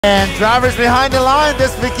And drivers behind the line,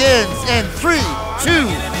 this begins in 3, 2,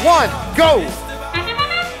 1, go!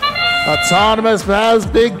 Autonomous has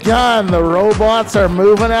begun. The robots are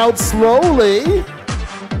moving out slowly.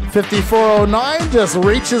 5409 just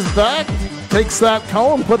reaches back, takes that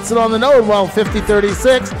cone, puts it on the node, while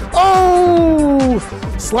 5036,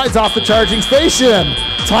 slides off the charging station.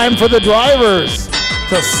 Time for the drivers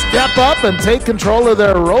to step up and take control of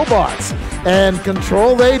their robots. And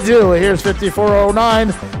control they do. Here's 5409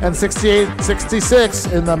 and 6866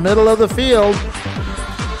 in the middle of the field,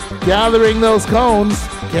 gathering those cones.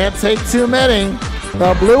 Can't take too many.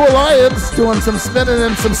 The Blue Alliance doing some spinning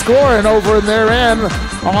and some scoring over in their end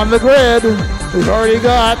on the grid. We've already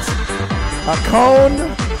got a cone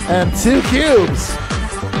and 2 cubes.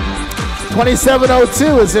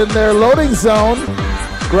 2702 is in their loading zone,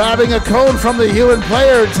 grabbing a cone from the human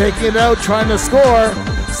player, taking it out, trying to score.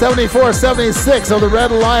 74-76, the Red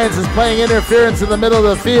Alliance is playing interference in the middle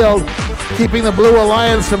of the field, keeping the Blue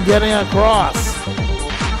Alliance from getting across.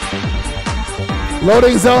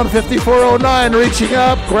 Loading zone, 5409 reaching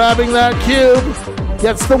up, grabbing that cube,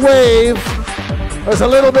 gets the wave. There's a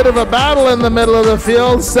little bit of a battle in the middle of the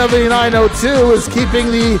field. 7902 is keeping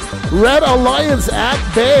the Red Alliance at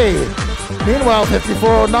bay. Meanwhile,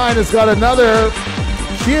 5409 has got another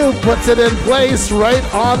cube, puts it in place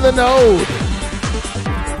right on the node.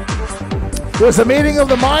 There's a meeting of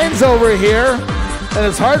the minds over here, and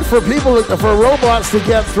it's hard for robots to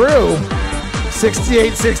get through.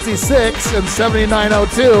 6866 and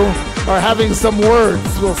 7902 are having some words.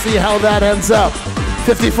 We'll see how that ends up.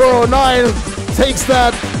 5409 takes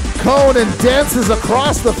that cone and dances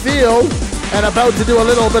across the field and about to do a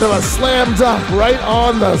little bit of a slam dunk right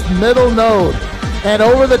on the middle node. And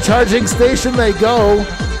over the charging station they go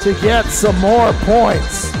to get some more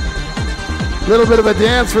points. Little bit of a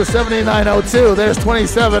dance for 7902. There's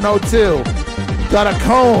 2702. Got a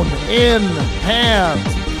cone in hand.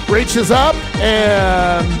 Reaches up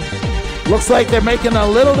and looks like they're making a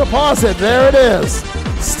little deposit. There it is.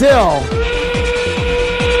 Still,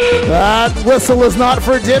 that whistle is not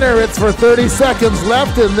for dinner. It's for 30 seconds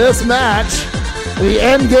left in this match. The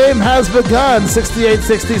end game has begun.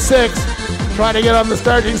 6866 trying to get on the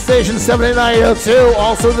starting station. 7902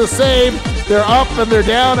 also the same. They're up and they're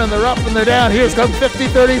down and they're up and they're down. Here's comes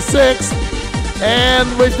 5036. And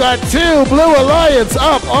we've got 2 Blue Alliance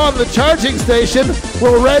up on the charging station.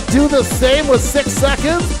 Will Red do the same with 6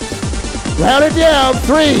 seconds? Round it down.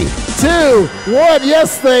 3, 2, 1.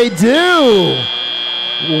 Yes, they do.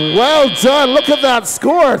 Well done. Look at that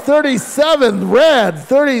score. 37 Red,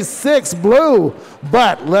 36 Blue.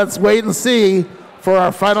 But let's wait and see for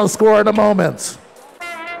our final score in a moment.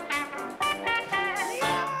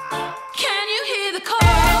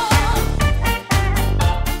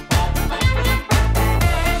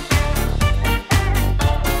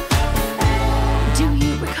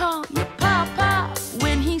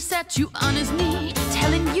 You on his knee,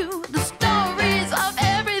 telling you the stories of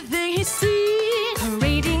everything he's seen,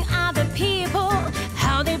 parading other people,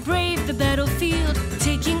 how they braved the battlefield,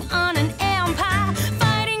 taking on an empire,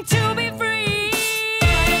 fighting to be free.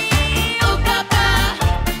 Oh, Papa,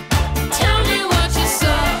 tell me what you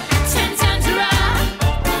saw 10 times around.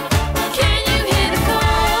 Can you hear the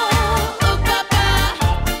call? Oh, Papa,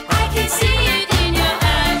 I can see it in your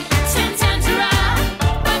eye 10 times around.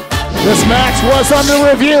 This match was under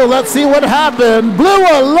review. Let's see what happened. Blue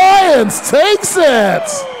Alliance takes it.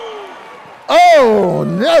 Oh,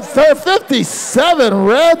 57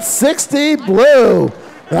 Red, 60 Blue.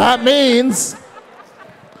 That means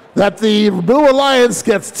that the Blue Alliance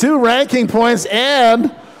gets 2 ranking points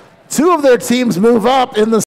and 2 of their teams move up in the